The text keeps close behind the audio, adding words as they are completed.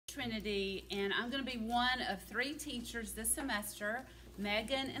Trinity, and I'm going to be one of 3 teachers this semester.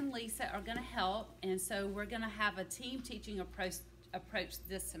 Megan and Lisa are going to help, and so we're going to have a team teaching approach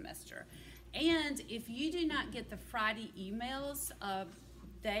this semester. And if you do not get the Friday emails,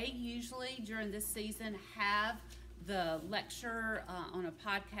 they usually during this season have the lecture on a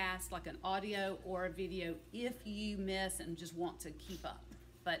podcast, like an audio or a video, if you miss and just want to keep up.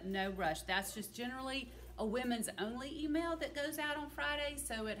 But no rush. That's just generally a women's only email that goes out on Friday,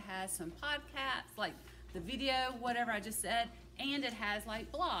 so it has some podcasts, like the video, whatever I just said, and it has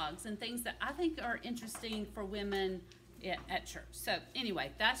like blogs and things that I think are interesting for women at church. So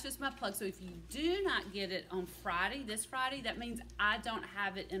anyway, that's just my plug. So if you do not get it on Friday, this Friday, that means I don't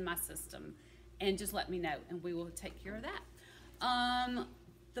have it in my system, and just let me know and we will take care of that.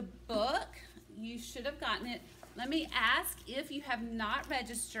 The book, you should have gotten it. Let me ask, if you have not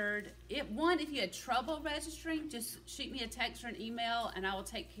registered, if you had trouble registering, just shoot me a text or an email and I will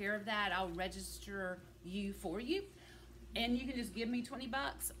take care of that. I'll register you for you. And you can just give me $20.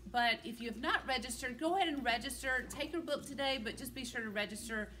 But if you have not registered, go ahead and register. Take your book today, but just be sure to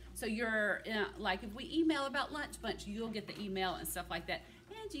register so you're, like if we email about Lunch Bunch, you'll get the email and stuff like that.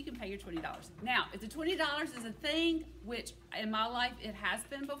 And you can pay your $20. Now, if the $20 is a thing, which in my life it has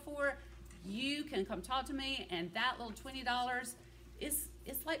been before, you can come talk to me, and that little $20 it's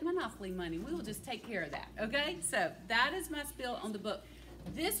like Monopoly money. We will just take care of that, okay? So that is my spiel on the book.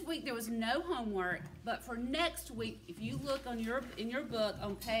 This week there was no homework, but for next week, if you look on in your book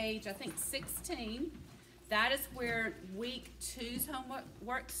on page, I think 16, that is where week 2's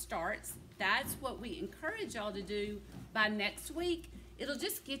homework starts. That's what we encourage y'all to do by next week. It'll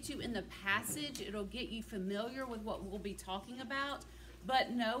just get you in the passage. It'll get you familiar with what we'll be talking about.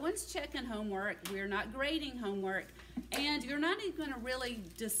 But no one's checking homework. We're not grading homework. And you're not even going to really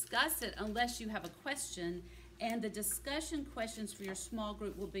discuss it unless you have a question. And the discussion questions for your small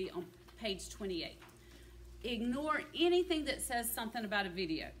group will be on page 28. Ignore anything that says something about a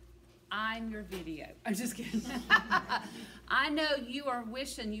video. I'm your video. I'm just kidding. I know you are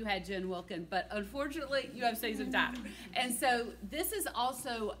wishing you had Jen Wilkin, but unfortunately you have Susan Tyner. And so this is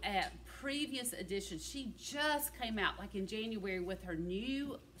also a previous edition. She just came out like in January with her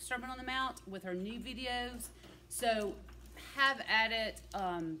new Sermon on the Mount, with her new videos. So have at it.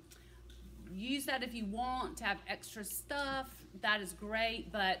 Use that if you want to have extra stuff. That is great,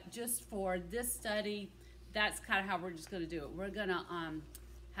 but just for this study, that's kind of how we're just going to do it. We're going to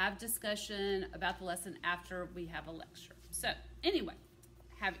have discussion about the lesson after we have a lecture. So anyway,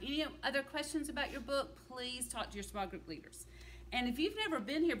 have any other questions about your book, please talk to your small group leaders. And if you've never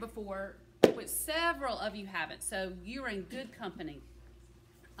been here before, which several of you haven't, so you're in good company.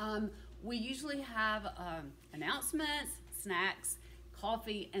 We usually have announcements, snacks,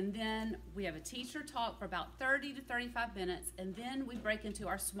 coffee, and then we have a teacher talk for about 30 to 35 minutes, and then we break into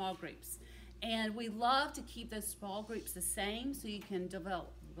our small groups. And we love to keep those small groups the same so you can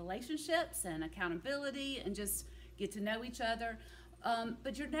develop relationships and accountability and just get to know each other.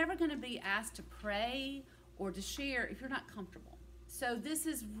 But you're never going to be asked to pray or to share if you're not comfortable. So this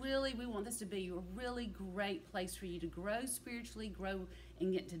is really, we want this to be a really great place for you to grow spiritually, grow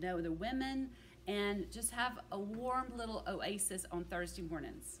and get to know other women, and just have a warm little oasis on Thursday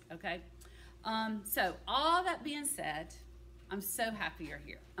mornings, okay? So all that being said, I'm so happy you're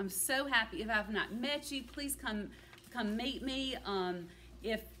here. I'm so happy. If I've not met you, please come meet me.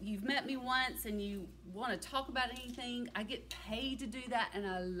 If you've met me once and you want to talk about anything, I get paid to do that, and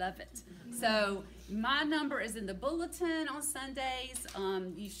I love it. So my number is in the bulletin on Sundays.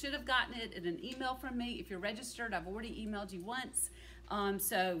 You should have gotten it in an email from me. If you're registered, I've already emailed you once.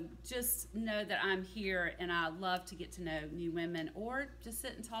 So just know that I'm here, and I love to get to know new women or just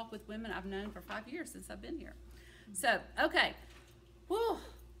sit and talk with women I've known for 5 years since I've been here. So, okay. Whew.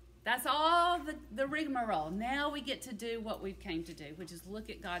 That's all the rigmarole. Now we get to do what we came to do, which is look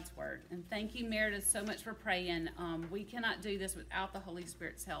at God's Word. And thank you, Meredith, so much for praying. We cannot do this without the Holy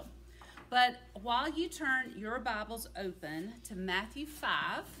Spirit's help. But while you turn your Bibles open to Matthew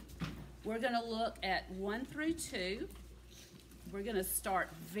 5, we're going to look at 1 through 2. We're going to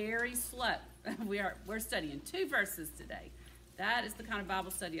start very slow. We're studying 2 verses today. That is the kind of Bible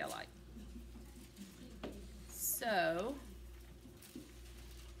study I like. So,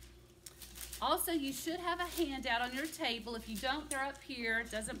 also you should have a handout on your table. If you don't, they're up here.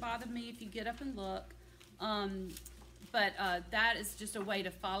 It doesn't bother me if you get up and look. But that is just a way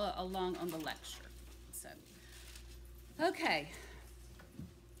to follow along on the lecture. So, okay.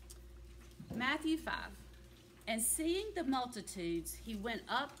 Matthew 5. And seeing the multitudes, he went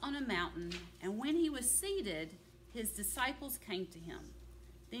up on a mountain, and when he was seated, his disciples came to him.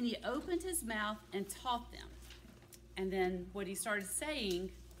 Then he opened his mouth and taught them. And then what he started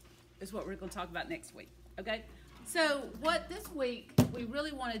saying is what we're going to talk about next week. Okay? So what this week we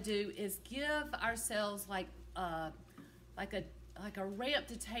really want to do is give ourselves like a ramp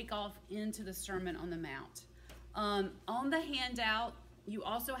to take off into the Sermon on the Mount. On the handout, you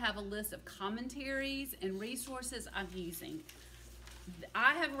also have a list of commentaries and resources I'm using.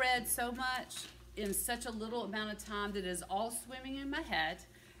 I have read so much in such a little amount of time that it is all swimming in my head.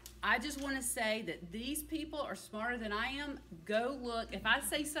 I just want to say that these people are smarter than I am. Go look. If I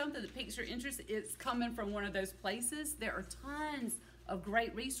say something that piques your interest, it's coming from one of those places. There are tons of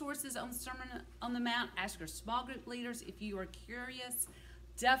great resources on the Sermon on the Mount. Ask your small group leaders if you are curious.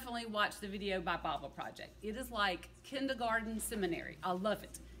 Definitely watch the video by Bible Project. It is like kindergarten seminary. I love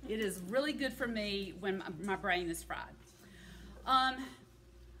it. It is really good for me when my brain is fried.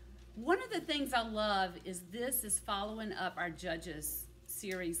 One of the things I love is this is following up our Judges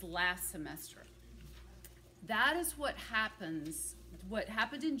series last semester. That is what happened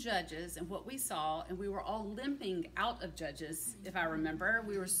in Judges and what we saw, and we were all limping out of Judges, if I remember.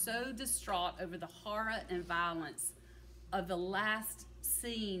 We were so distraught over the horror and violence of the last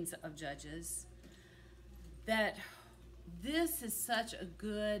scenes of Judges that this is such a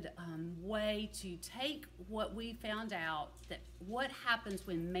good way to take what we found out, that what happens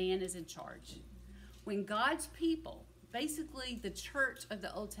when man is in charge. When God's people, basically the church of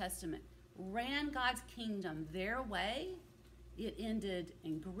the Old Testament, ran God's kingdom their way, it ended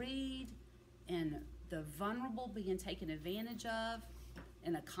in greed and the vulnerable being taken advantage of,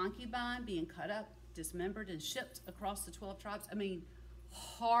 and a concubine being cut up, dismembered, and shipped across the 12 tribes. I mean,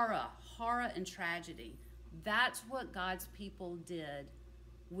 horror and tragedy. That's what God's people did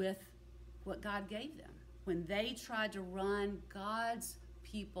with what God gave them when they tried to run God's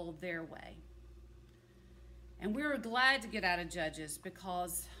people their way. And we were glad to get out of Judges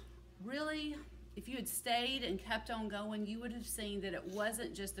because really, if you had stayed and kept on going, you would have seen that it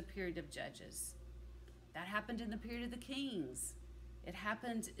wasn't just a period of Judges. That happened in the period of the Kings.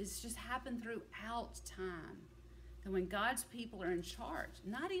 It's just happened throughout time. That when God's people are in charge,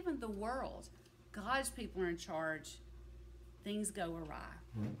 not even the world, God's people are in charge, things go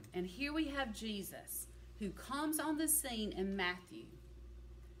awry. And here we have Jesus, who comes on the scene in Matthew,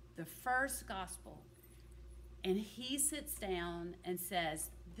 the first gospel, and he sits down and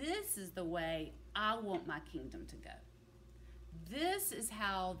says, this is the way I want my kingdom to go. This is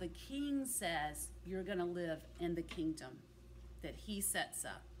how the king says you're going to live in the kingdom that he sets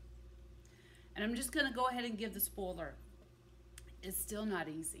up. And I'm just going to go ahead and give the spoiler. It's still not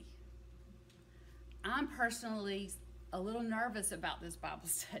easy. I'm personally a little nervous about this Bible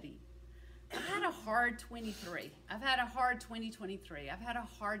study. I've had a hard 23. I've had a hard 2023. I've had a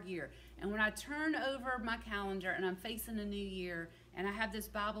hard year. And when I turn over my calendar and I'm facing a new year and I have this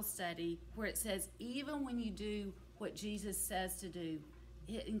Bible study where it says, even when you do what Jesus says to do,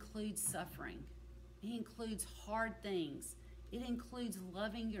 it includes suffering. It includes hard things. It includes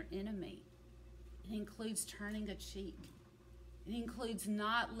loving your enemy. It includes turning a cheek. It includes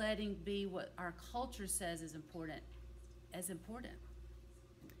not letting be what our culture says is important as important.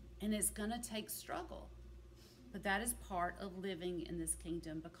 And it's going to take struggle. But that is part of living in this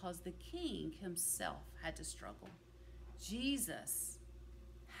kingdom because the king himself had to struggle. Jesus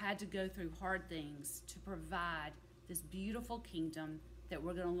had to go through hard things to provide this beautiful kingdom that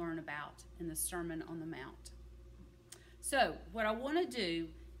we're going to learn about in the Sermon on the Mount. So what I want to do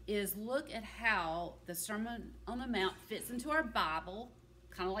is look at how the Sermon on the Mount fits into our Bible,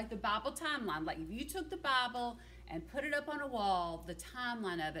 kind of like the Bible timeline. Like if you took the Bible and put it up on a wall, the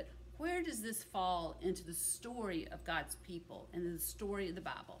timeline of it, where does this fall into the story of God's people and the story of the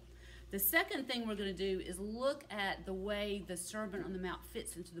Bible? The second thing we're going to do is look at the way the Sermon on the Mount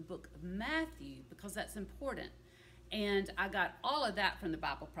fits into the book of Matthew, because that's important. And I got all of that from the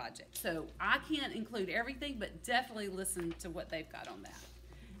Bible Project. So I can't include everything, but definitely listen to what they've got on that.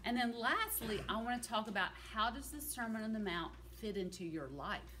 And then lastly, I want to talk about how does the Sermon on the Mount fit into your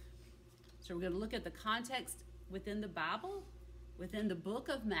life. So we're going to look at the context within the Bible, within the book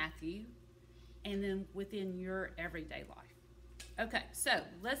of Matthew, and then within your everyday life. Okay, so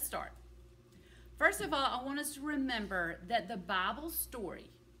let's start. First of all, I want us to remember that the Bible story,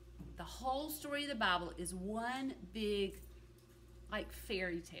 the whole story of the Bible is one big, like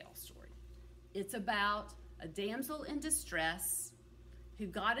fairy tale story. It's about a damsel in distress who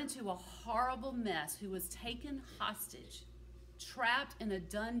got into a horrible mess, who was taken hostage, trapped in a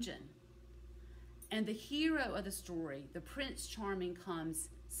dungeon. And the hero of the story, the Prince Charming, comes,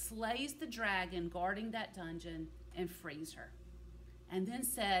 slays the dragon guarding that dungeon, and frees her. And then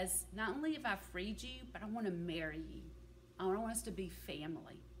says, not only have I freed you, but I want to marry you. I want us to be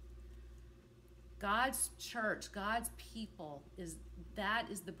family. God's church, God's people, is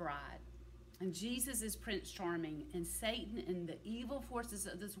the bride. And Jesus is Prince Charming, and Satan and the evil forces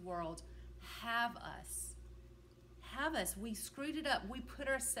of this world have us. We screwed it up. We put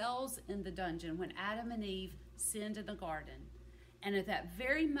ourselves in the dungeon when Adam and Eve sinned in the garden. And at that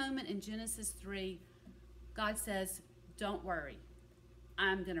very moment in Genesis 3, God says, don't worry,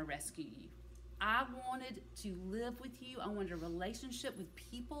 I'm going to rescue you. I wanted to live with you. I wanted a relationship with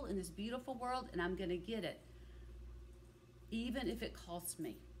people in this beautiful world, and I'm going to get it, even if it costs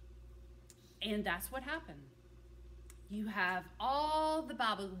me. And that's what happened. You have all the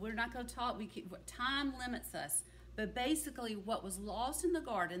Bible. We're not going to talk. Time limits us. But basically, what was lost in the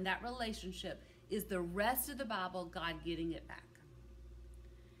garden, that relationship, is the rest of the Bible, God getting it back.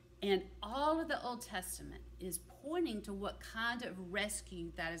 And all of the Old Testament is pointing to what kind of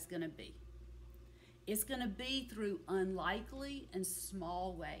rescue that is going to be. It's going to be through unlikely and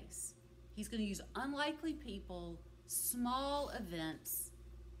small ways. He's going to use unlikely people, small events,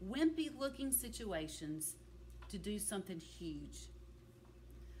 wimpy-looking situations to do something huge.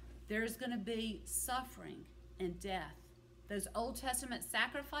 There's going to be suffering and death. Those Old Testament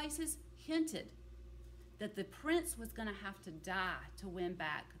sacrifices hinted that the prince was going to have to die to win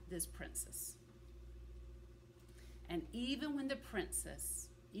back this princess. And even when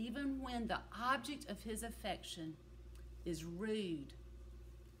the object of his affection is rude,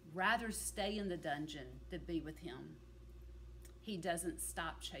 rather stay in the dungeon than be with him, he doesn't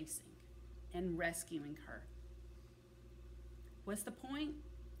stop chasing and rescuing her. What's the point?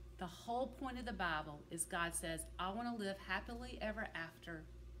 The whole point of the Bible is God says, I want to live happily ever after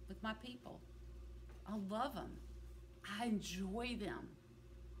with my people. I love them. I enjoy them.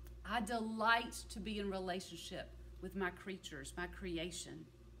 I delight to be in relationship with my creatures, my creation.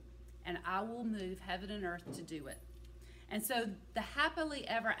 And I will move heaven and earth to do it. And so the happily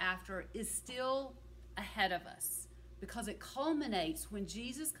ever after is still ahead of us because it culminates when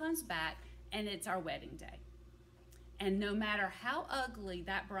Jesus comes back and it's our wedding day. And no matter how ugly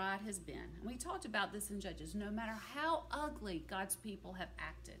that bride has been, and we talked about this in Judges, no matter how ugly God's people have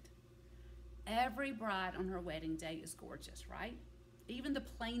acted, every bride on her wedding day is gorgeous, right? Even the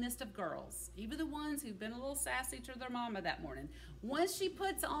plainest of girls, even the ones who've been a little sassy to their mama that morning, once she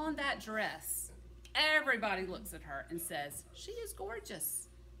puts on that dress, everybody looks at her and says, she is gorgeous.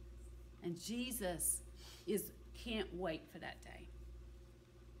 And Jesus can't wait for that day.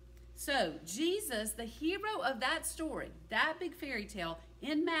 So Jesus, the hero of that story, that big fairy tale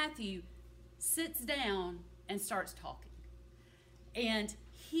in Matthew, sits down and starts talking. And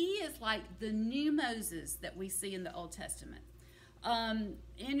he is like the new Moses that we see in the Old Testament.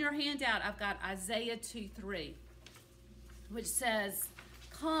 In your handout, I've got Isaiah 2:3, which says,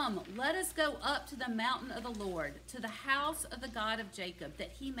 come, let us go up to the mountain of the Lord, to the house of the God of Jacob,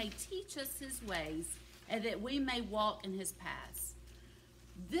 that he may teach us his ways, and that we may walk in his paths.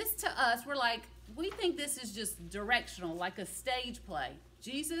 This to us, we think this is just directional, like a stage play.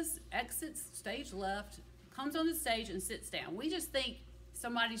 Jesus exits stage left, comes on the stage and sits down. We just think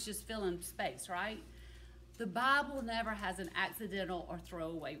somebody's just filling space, right? The Bible never has an accidental or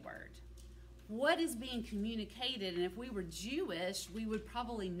throwaway word. What is being communicated, and if we were Jewish, we would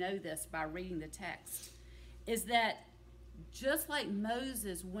probably know this by reading the text, is that just like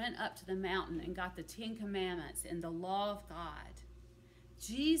Moses went up to the mountain and got the 10 Commandments and the law of God,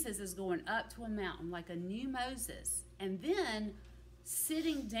 Jesus is going up to a mountain like a new Moses. And then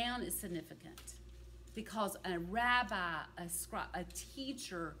sitting down is significant because a rabbi, a scribe, a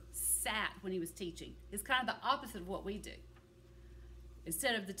teacher sat when he was teaching. It's kind of the opposite of what we do.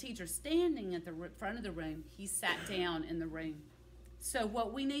 Instead of the teacher standing at the front of the room, he sat down in the room. So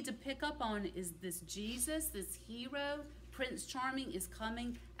what we need to pick up on is this Jesus, this hero, Prince Charming, is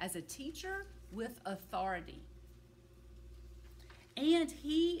coming as a teacher with authority. And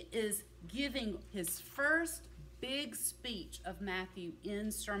he is giving his first big speech of Matthew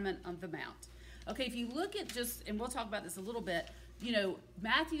in Sermon on the Mount. Okay, if you look at and we'll talk about this a little bit,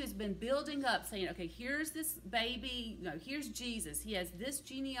 Matthew has been building up saying, okay, here's this baby, here's Jesus. He has this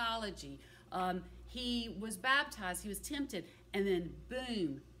genealogy. He was baptized, he was tempted, and then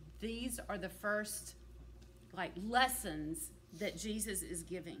boom, these are the first lessons that Jesus is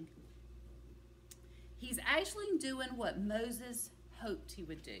giving. He's actually doing what Moses hoped he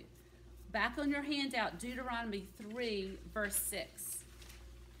would do. Back on your handout, Deuteronomy 3, verse 6.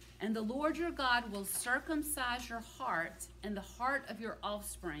 And the Lord your God will circumcise your heart and the heart of your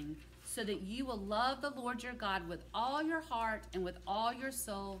offspring, so that you will love the Lord your God with all your heart and with all your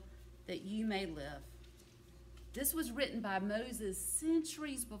soul, that you may live. This was written by Moses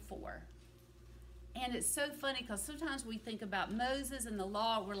centuries before. And it's so funny because sometimes we think about Moses and the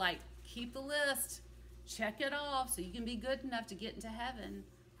law, we're like keep the list, check it off so you can be good enough to get into heaven,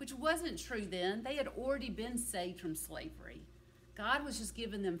 which wasn't true then. They had already been saved from slavery. God was just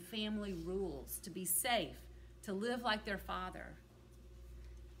giving them family rules to be safe, to live like their Father.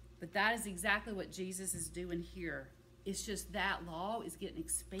 But that is exactly what Jesus is doing here. It's just that law is getting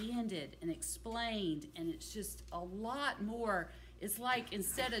expanded and explained, and it's just a lot more. It's like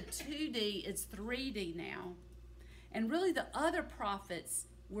instead of 2D, it's 3D now. And really the other prophets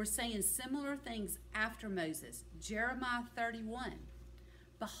were saying similar things after Moses. Jeremiah 31.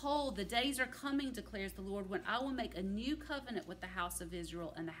 Behold, the days are coming, declares the Lord, when I will make a new covenant with the house of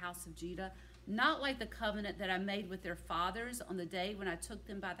Israel and the house of Judah, not like the covenant that I made with their fathers on the day when I took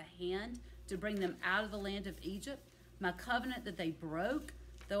them by the hand to bring them out of the land of Egypt, my covenant that they broke,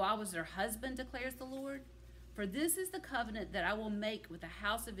 though I was their husband, declares the Lord. For this is the covenant that I will make with the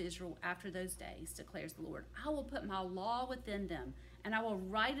house of Israel after those days, declares the Lord. I will put my law within them, and I will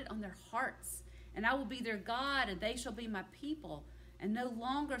write it on their hearts, and I will be their God, and they shall be my people. And no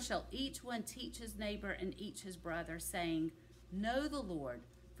longer shall each one teach his neighbor and each his brother, saying, Know the Lord,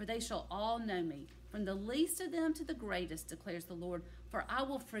 for they shall all know me, from the least of them to the greatest, declares the Lord. For I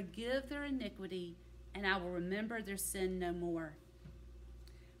will forgive their iniquity, and I will remember their sin no more.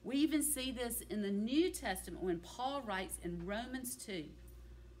 We even see this in the New Testament when Paul writes in Romans 2,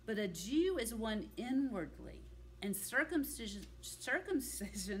 But a Jew is one inwardly, and circumcision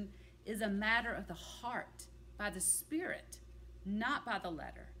is a matter of the heart, by the Spirit, not by the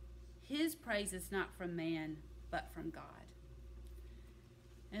letter. His praise is not from man, but from God.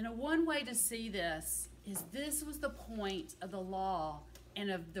 And one way to see this is this was the point of the law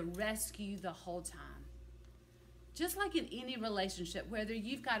and of the rescue the whole time. Just like in any relationship, whether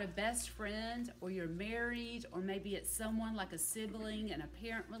you've got a best friend or you're married, or maybe it's someone like a sibling and a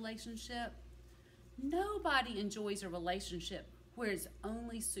parent relationship, nobody enjoys a relationship where it's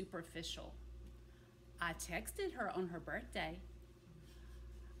only superficial. I texted her on her birthday.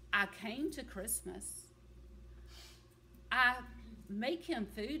 I came to Christmas. I make him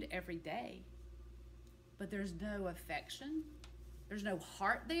food every day. But there's no affection. There's no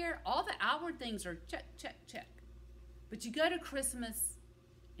heart there. All the outward things are check, check, check. But you go to Christmas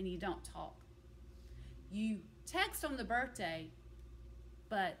and you don't talk. You text on the birthday,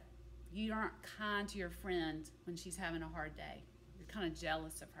 but you aren't kind to your friend when she's having a hard day. You're kind of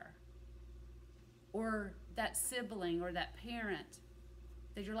jealous of her. Or that sibling or that parent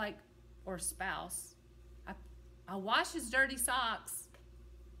that you're like, or spouse, I wash his dirty socks,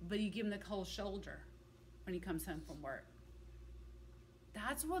 but you give him the cold shoulder when he comes home from work.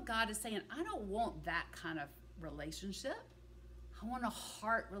 That's what God is saying. I don't want that kind of relationship. I want a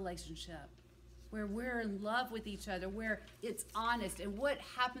heart relationship where we're in love with each other, where it's honest, and what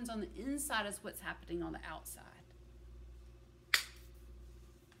happens on the inside is what's happening on the outside.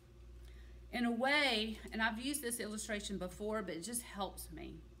 In a way, and I've used this illustration before, but it just helps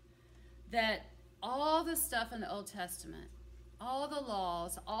me, that all the stuff in the Old Testament, all the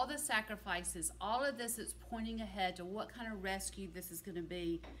laws, all the sacrifices, all of this is pointing ahead to what kind of rescue this is going to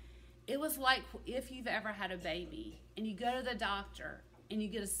be. It was like if you've ever had a baby and you go to the doctor and you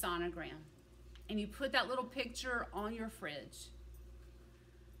get a sonogram and you put that little picture on your fridge.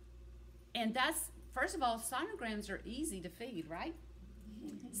 And that's, first of all, sonograms are easy to feed, right?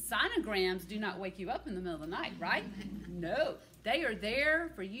 Sonograms do not wake you up in the middle of the night, right? No, they are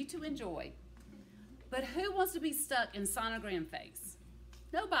there for you to enjoy. But who wants to be stuck in sonogram phase?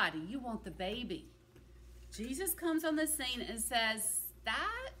 Nobody. You want the baby. Jesus comes on the scene and says,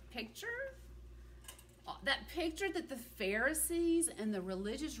 that picture that the Pharisees and the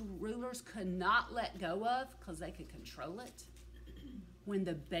religious rulers could not let go of because they could control it, when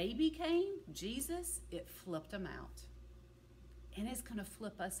the baby came, Jesus, it flipped them out. And it's going to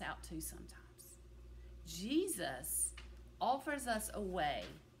flip us out too sometimes. Jesus offers us a way,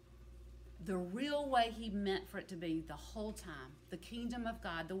 the real way he meant for it to be the whole time, the kingdom of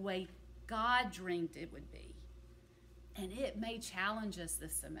God, the way God dreamed it would be. And it may challenge us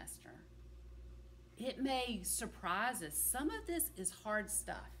this semester. It may surprise us. Some of this is hard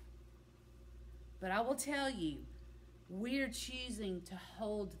stuff. But I will tell you, we're choosing to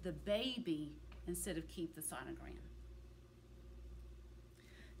hold the baby instead of keep the sonogram.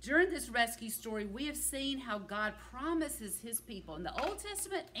 During this rescue story, we have seen how God promises his people in the Old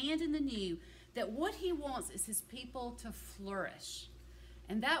Testament and in the New that what he wants is his people to flourish.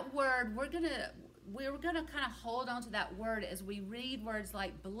 And that word, we're gonna kind of hold on to that word as we read words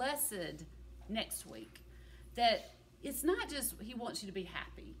like blessed next week. That it's not just he wants you to be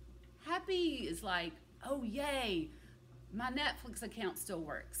happy. Happy is like, oh yay, my Netflix account still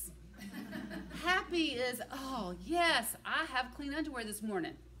works. Happy is, oh yes, I have clean underwear this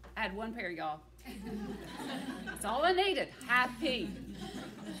morning. I had one pair, y'all. That's all I needed. Happy.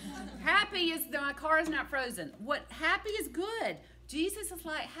 Happy is my car is not frozen. What happy is good. Jesus is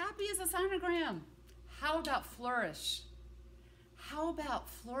like, happy is a sonogram. How about flourish? How about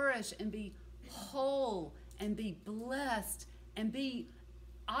flourish and be whole and be blessed and be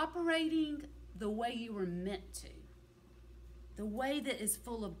operating the way you were meant to? The way that is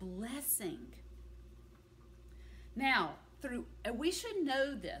full of blessing. Now, we should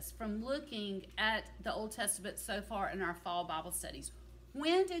know this from looking at the Old Testament so far in our fall Bible studies.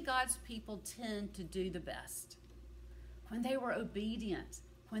 When did God's people tend to do the best? When they were obedient,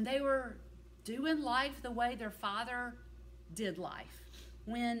 when they were doing life the way their Father did life,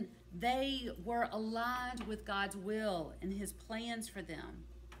 when they were aligned with God's will and His plans for them,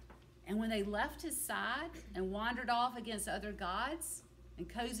 and when they left His side and wandered off against other gods and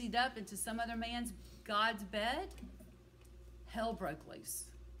cozied up into some other man's God's bed, hell broke loose.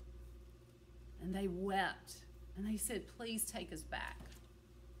 And they wept. And they said, please take us back.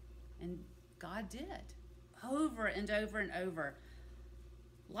 And God did. Over and over and over.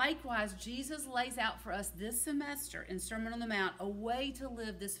 Likewise, Jesus lays out for us this semester in Sermon on the Mount a way to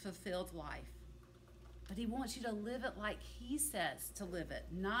live this fulfilled life. But He wants you to live it like He says to live it,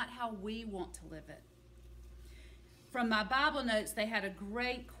 not how we want to live it. From my Bible notes, they had a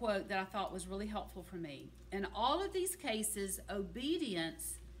great quote that I thought was really helpful for me. In all of these cases,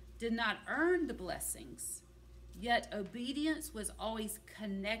 obedience did not earn the blessings, yet obedience was always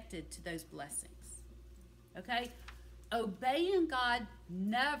connected to those blessings. Okay? Obeying God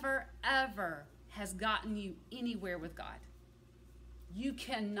never, ever has gotten you anywhere with God. You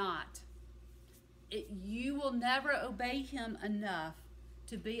cannot. You will never obey Him enough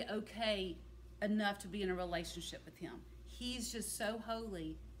to be okay enough to be in a relationship with Him. He's just so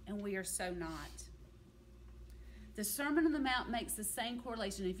holy, and we are so not. The Sermon on the Mount makes the same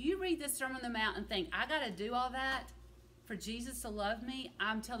correlation. If you read this Sermon on the Mount and think, I got to do all that for Jesus to love me,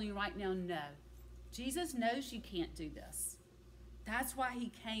 I'm telling you right now, no. Jesus knows you can't do this. That's why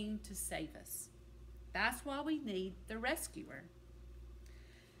He came to save us. That's why we need the rescuer.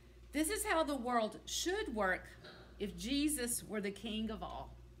 This is how the world should work if Jesus were the King of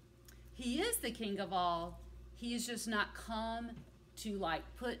all. He is the King of all. He is just not come to like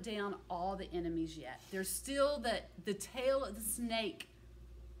put down all the enemies yet. There's still the tail of the snake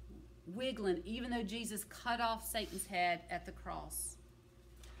wiggling, even though Jesus cut off Satan's head at the cross.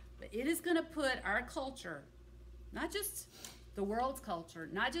 But it is going to put our culture, not just the world's culture,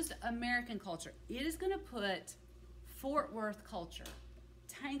 not just American culture, it is going to put Fort Worth culture,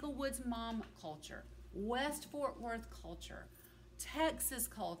 Tanglewood's mom culture, West Fort Worth culture, Texas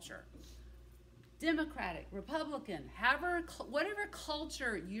culture, Democratic, Republican, whatever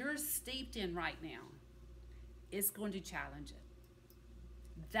culture you're steeped in right now, it's going to challenge it.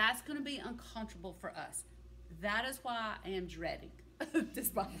 That's going to be uncomfortable for us. That is why I am dreading this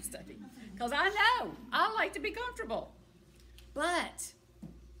Bible study. Because I know I like to be comfortable. But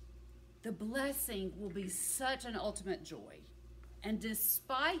the blessing will be such an ultimate joy. And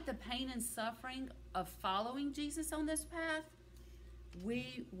despite the pain and suffering of following Jesus on this path,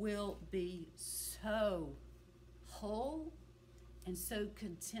 we will be so whole and so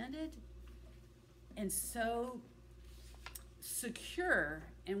contented and so secure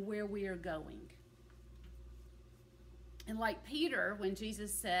in where we are going. And like Peter, when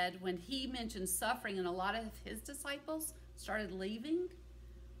Jesus said, when he mentioned suffering and a lot of his disciples started leaving,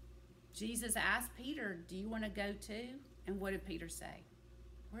 Jesus asked Peter, do you want to go too? And what did Peter say?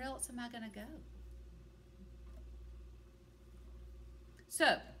 Where else am I going to go?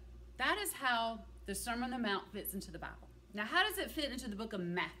 So, that is how the Sermon on the Mount fits into the Bible. Now, how does it fit into the book of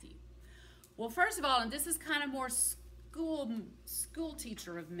Matthew? Well, first of all, and this is kind of more school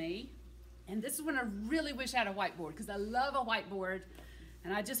teacher of me, and this is when I really wish I had a whiteboard, because I love a whiteboard,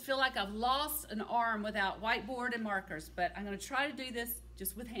 and I just feel like I've lost an arm without whiteboard and markers, but I'm going to try to do this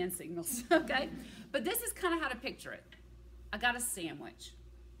just with hand signals, okay? But this is kind of how to picture it. I got a sandwich.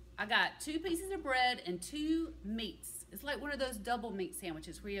 I got 2 pieces of bread and 2 meats. It's like one of those double meat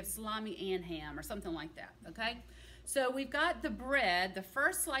sandwiches where you have salami and ham or something like that, okay? So we've got the bread, the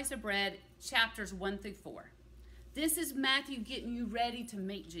first slice of bread, chapters 1 through 4. This is Matthew getting you ready to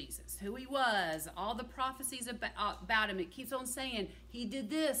meet Jesus, who he was, all the prophecies about him. It keeps on saying, he did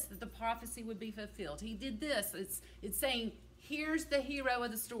this, that the prophecy would be fulfilled. He did this. It's saying, here's the hero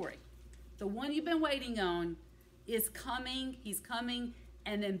of the story. The one you've been waiting on is coming. He's coming.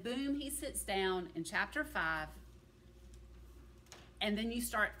 And then boom, he sits down in chapter 5. And then you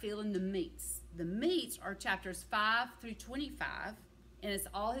start feeling the meats. The meats are chapters 5 through 25. And it's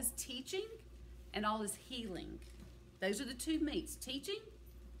all his teaching and all his healing. Those are the 2 meats, teaching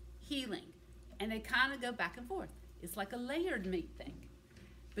healing. And they kind of go back and forth. It's like a layered meat thing.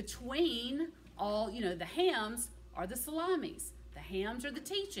 Between all, the hams are the salamis. The hams are the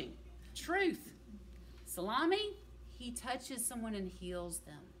teaching, truth. Salami, he touches someone and heals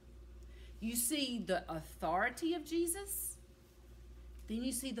them. You see the authority of Jesus. Then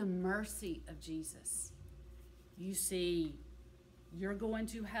you see the mercy of Jesus. You see you're going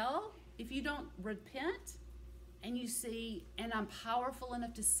to hell if you don't repent. And you see, and I'm powerful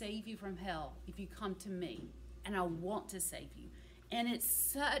enough to save you from hell if you come to me. And I want to save you. And it's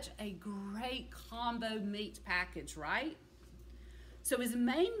such a great combo meat package, right? So his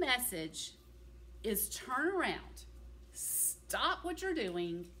main message is turn around, stop what you're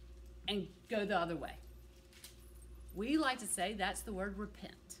doing, and go the other way. We like to say that's the word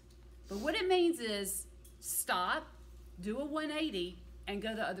repent. But what it means is stop, do a 180, and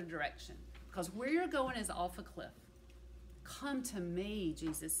go the other direction. Because where you're going is off a cliff. Come to me,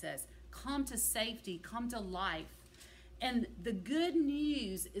 Jesus says. Come to safety, come to life. And the good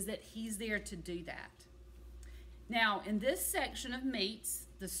news is that he's there to do that. Now, in this section of meats,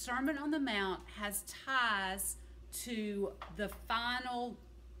 the Sermon on the Mount has ties to the final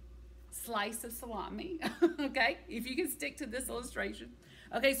slice of salami, okay? If you can stick to this illustration.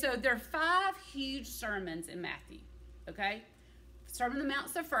 Okay, so there are 5 huge sermons in Matthew, okay? Sermon on the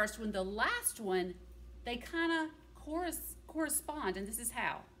Mount's the first one. The last one, they kind of correspond, and this is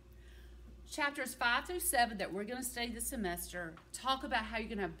how. Chapters 5 through 7 that we're going to study this semester talk about how you're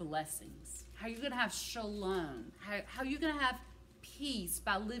going to have blessings, how you're going to have shalom, how you're going to have peace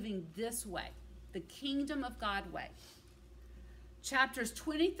by living this way, the kingdom of God way. Chapters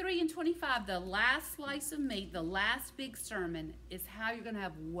 23 and 25, the last slice of meat, the last big sermon, is how you're going to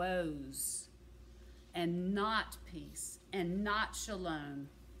have woes and not peace and not shalom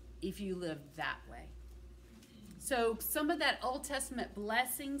if you live that way. So some of that Old Testament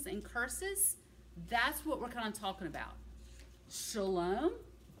blessings and curses, that's what we're kind of talking about. Shalom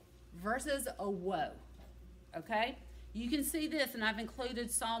versus a woe, okay? You can see this, and I've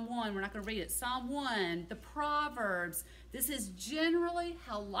included Psalm 1. We're not going to read it. Psalm 1, the Proverbs. This is generally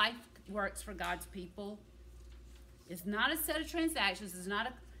how life works for God's people. It's not a set of transactions. It's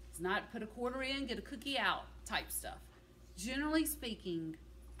not put a quarter in, get a cookie out type stuff. Generally speaking,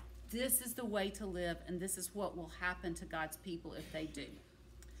 this is the way to live, and this is what will happen to God's people if they do.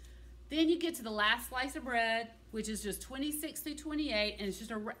 Then you get to the last slice of bread, which is just 26 through 28, and it's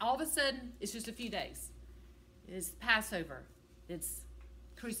just all of a sudden, it's just a few days. It's Passover, it's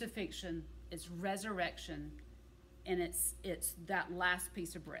crucifixion, it's resurrection, and it's that last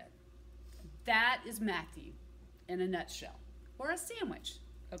piece of bread. That is Matthew in a nutshell, or a sandwich,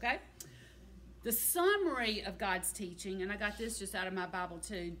 okay? The summary of God's teaching, and I got this just out of my Bible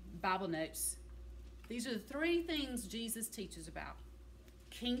too, Bible notes. These are the 3 things Jesus teaches about.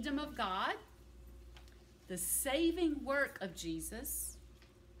 Kingdom of God, the saving work of Jesus,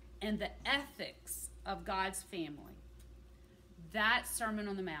 and the ethics of God's family. That's Sermon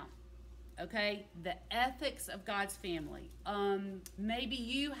on the Mount, okay? The ethics of God's family. Maybe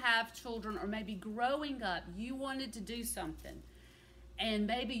you have children, or maybe growing up, you wanted to do something. And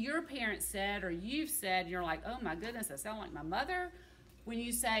maybe your parents said, or you've said, and you're like, oh my goodness, I sound like my mother. When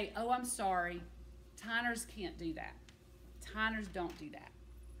you say, oh, I'm sorry, Tyners can't do that. Tyners don't do that.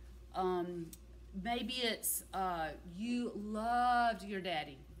 Maybe it's you loved your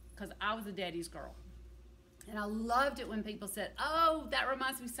daddy, because I was a daddy's girl. And I loved it when people said, oh, that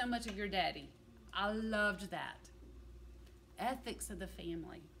reminds me so much of your daddy. I loved that. Ethics of the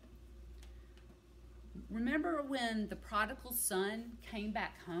family. Remember when the prodigal son came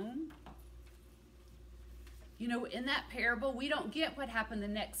back home? You know, in that parable, we don't get what happened the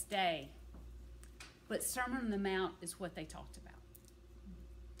next day. But Sermon on the Mount is what they talked about.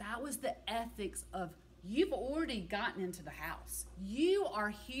 That was the ethics of, you've already gotten into the house. You are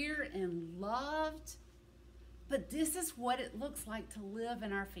here and loved. But this is what it looks like to live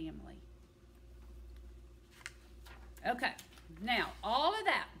in our family. Okay. Now, all of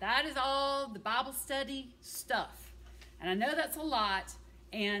that is all the Bible study stuff. And I know that's a lot,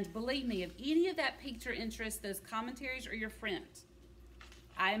 and believe me, if any of that piqued your interest, those commentaries are your friend.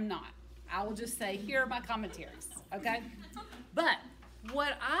 I am not. I will just say, here are my commentaries, okay? But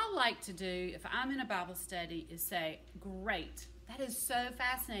what I like to do if I'm in a Bible study is say, great, that is so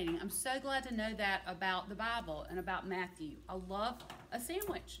fascinating. I'm so glad to know that about the Bible and about Matthew. I love a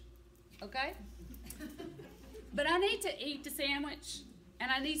sandwich, okay? But I need to eat the sandwich, and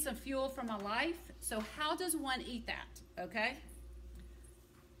I need some fuel for my life. So how does one eat that, okay?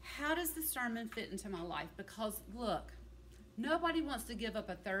 How does the sermon fit into my life? Because, look, nobody wants to give up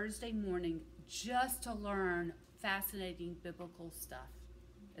a Thursday morning just to learn fascinating biblical stuff.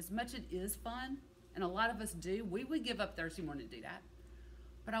 as much as it is fun, and a lot of us do, we would give up Thursday morning to do that.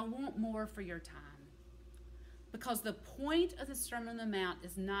 But I want more for your time. Because the point of the Sermon on the Mount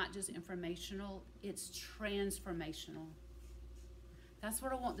is not just informational, it's transformational. That's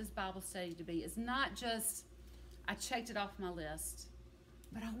what I want this Bible study to be. It's not just, I checked it off my list,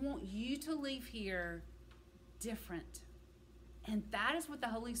 but I want you to leave here different. And that is what the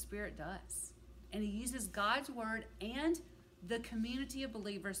Holy Spirit does. And he uses God's word and the community of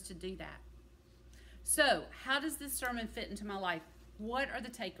believers to do that. So, how does this sermon fit into my life? What are the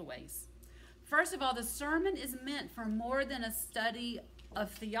takeaways? First of all, the sermon is meant for more than a study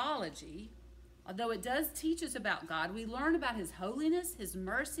of theology. Although it does teach us about God, we learn about his holiness, his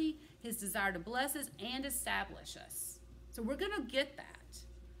mercy, his desire to bless us and establish us. So we're going to get that.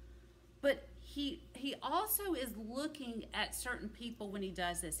 But he also is looking at certain people when he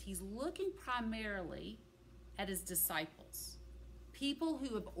does this. He's looking primarily at his disciples, people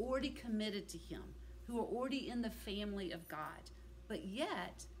who have already committed to him, who are already in the family of God. But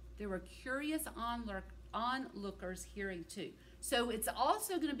yet, there were curious onlookers hearing too. So it's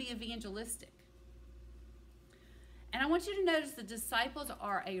also going to be evangelistic. And I want you to notice the disciples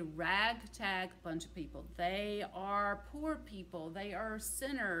are a ragtag bunch of people. They are poor people. They are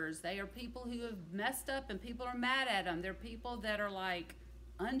sinners. They are people who have messed up and people are mad at them. They're people that are like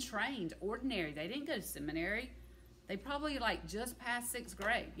untrained, ordinary. They didn't go to seminary. They probably like just passed 6th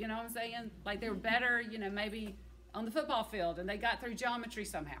grade. You know what I'm saying? Like they were better, you know, maybe on the football field and they got through geometry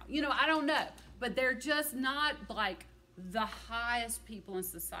somehow. You know, I don't know. But they're just not like the highest people in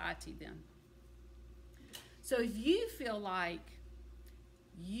society then. So if you feel like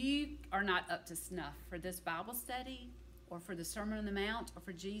you are not up to snuff for this Bible study or for the Sermon on the Mount or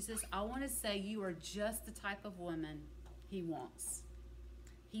for Jesus, I want to say you are just the type of woman he wants.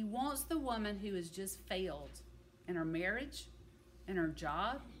 He wants the woman who has just failed in her marriage, in her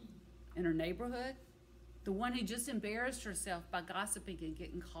job, in her neighborhood, the one who just embarrassed herself by gossiping and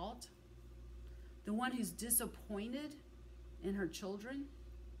getting caught, the one who's disappointed in her children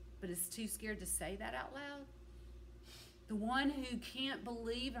but is too scared to say that out loud, the one who can't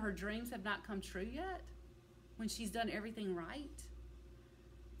believe her dreams have not come true yet when she's done everything right,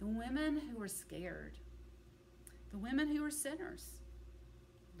 the women who are scared, the women who are sinners,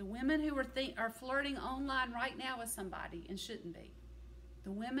 the women who are flirting online right now with somebody and shouldn't be,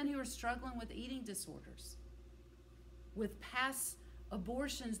 the women who are struggling with eating disorders, with past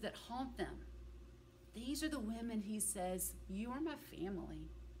abortions that haunt them. These are the women he says, you are my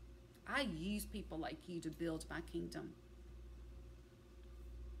family. I use people like you to build my kingdom.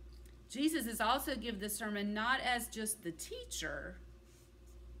 Jesus is also given this sermon not as just the teacher,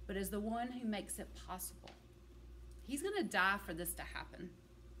 but as the one who makes it possible. He's going to die for this to happen.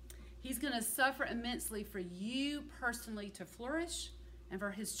 He's going to suffer immensely for you personally to flourish and for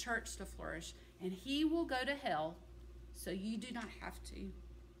his church to flourish. And he will go to hell so you do not have to.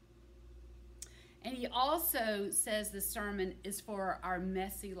 And he also says the sermon is for our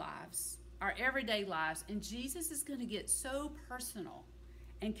messy lives, our everyday lives. And Jesus is going to get so personal.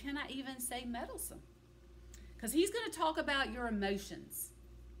 And can I even say meddlesome? Because he's going to talk about your emotions,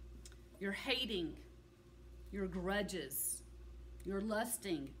 your hating, your grudges, your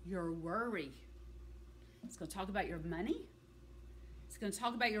lusting, your worry. He's going to talk about your money. He's going to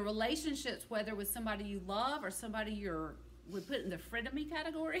talk about your relationships, whether with somebody you love or somebody would put in the frenemy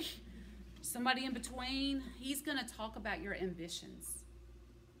category. Somebody in between. He's going to talk about your ambitions,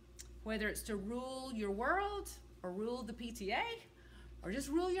 whether it's to rule your world or rule the PTA or just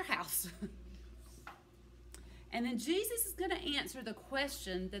rule your house. And then Jesus is going to answer the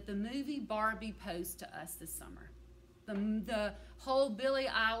question that the movie Barbie posed to us this summer. The whole Billie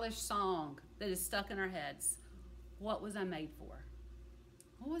Eilish song that is stuck in our heads. What was I made for?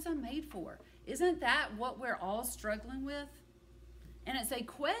 What was I made for? Isn't that what we're all struggling with? And it's a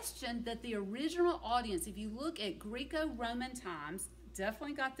question that the original audience, if you look at Greco-Roman times,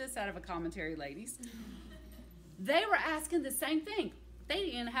 definitely got this out of a commentary, ladies. They were asking the same thing. They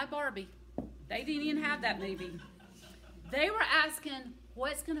didn't have Barbie. They didn't even have that movie. They were asking,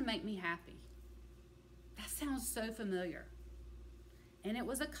 what's going to make me happy? That sounds so familiar. And it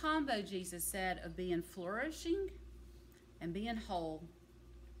was a combo, Jesus said, of being flourishing and being whole.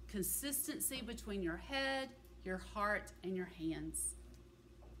 Consistency between your head, your heart, and your hands.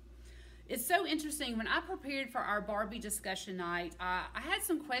 It's so interesting. When I prepared for our Barbie discussion night, I had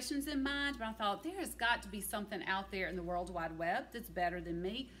some questions in mind, but I thought there has got to be something out there in the World Wide Web that's better than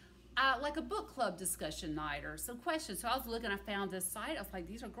me. Like a book club discussion night or some questions. So I was looking, I found this site. I was like,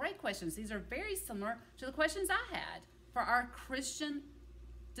 these are great questions. These are very similar to the questions I had for our Christian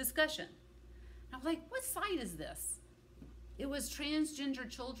discussion. And I was like, what site is this? It was transgender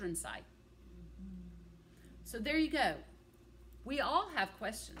children's site. So there you go. We all have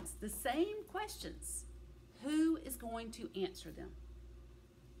questions, the same questions. Who is going to answer them?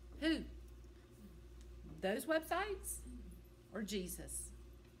 Who? Those websites or Jesus?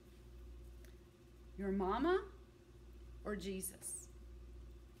 Your mama or Jesus?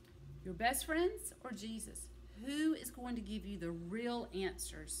 Your best friends or Jesus? Who is going to give you the real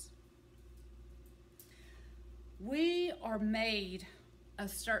answers? We are made a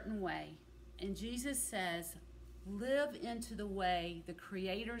certain way, and Jesus says, live into the way the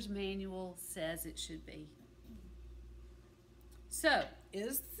Creator's manual says it should be. So,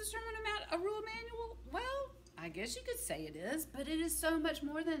 is the Sermon on the Mount a rule manual? Well, I guess you could say it is, but it is so much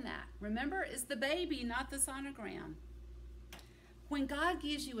more than that. Remember, it's the baby, not the sonogram. When God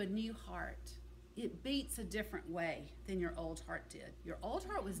gives you a new heart, it beats a different way than your old heart did. Your old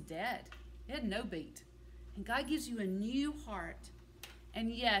heart was dead. It had no beat. And God gives you a new heart. And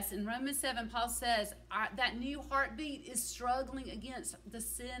yes, in Romans 7, Paul says that new heartbeat is struggling against the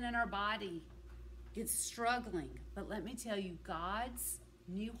sin in our body. It's struggling. But let me tell you, God's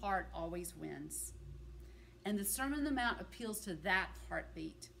new heart always wins. And the Sermon on the Mount appeals to that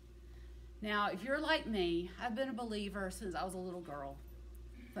heartbeat. Now, if you're like me, I've been a believer since I was a little girl.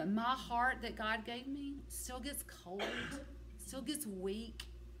 But my heart that God gave me still gets cold, still gets weak,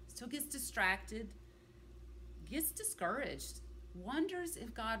 still gets distracted, gets discouraged, wonders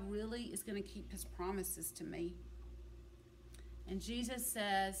if God really is going to keep his promises to me. And Jesus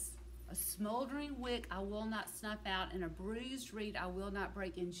says, a smoldering wick I will not snuff out, and a bruised reed I will not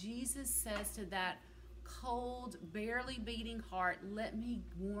break. And Jesus says to that cold, barely beating heart, let me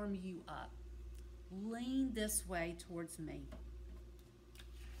warm you up. Lean this way towards me.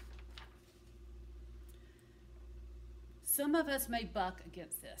 Some of us may buck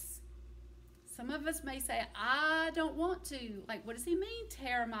against this. Some of us may say, I don't want to. Like, what does he mean,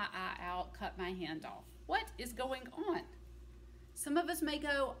 tear my eye out, cut my hand off? What is going on? Some of us may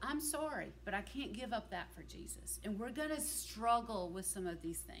go, I'm sorry, but I can't give up that for Jesus. And we're going to struggle with some of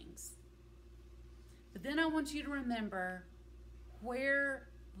these things. But then I want you to remember where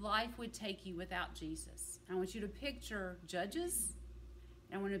life would take you without Jesus. I want you to picture Judges.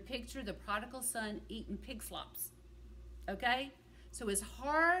 And I want to picture the prodigal son eating pig slops. Okay? So as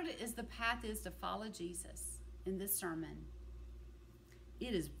hard as the path is to follow Jesus in this sermon,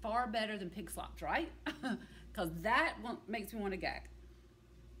 it is far better than pig slops, right? Because that makes me want to gag.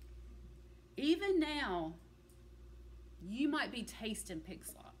 Even now, you might be tasting pig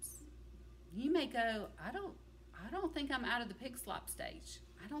slops. You may go, I don't think I'm out of the pig slop stage.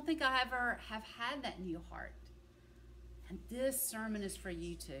 I don't think I ever have had that new heart. And this sermon is for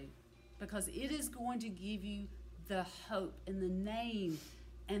you too, because it is going to give you the hope and the name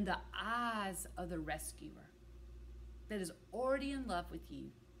and the eyes of the rescuer that is already in love with you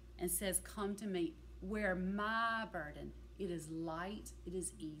and says, come to me, wear my burden. It is light, it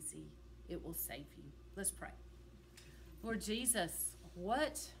is easy, it will save you. Let's pray. Lord Jesus,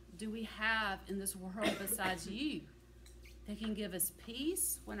 what do we have in this world besides you that can give us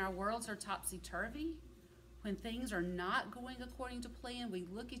peace when our worlds are topsy-turvy? When things are not going according to plan, we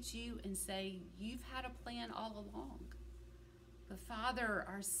look at you and say, you've had a plan all along. But Father,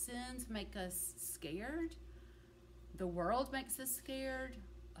 our sins make us scared. The world makes us scared.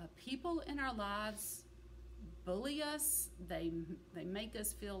 People in our lives bully us. They make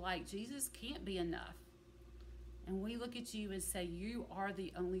us feel like Jesus can't be enough. And we look at you and say, you are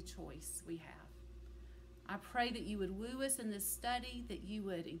the only choice we have. I pray that you would woo us in this study, that you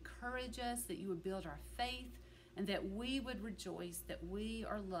would encourage us, that you would build our faith, and that we would rejoice that we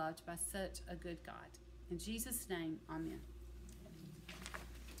are loved by such a good God. In Jesus' name, amen.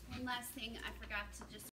 One last thing I forgot to just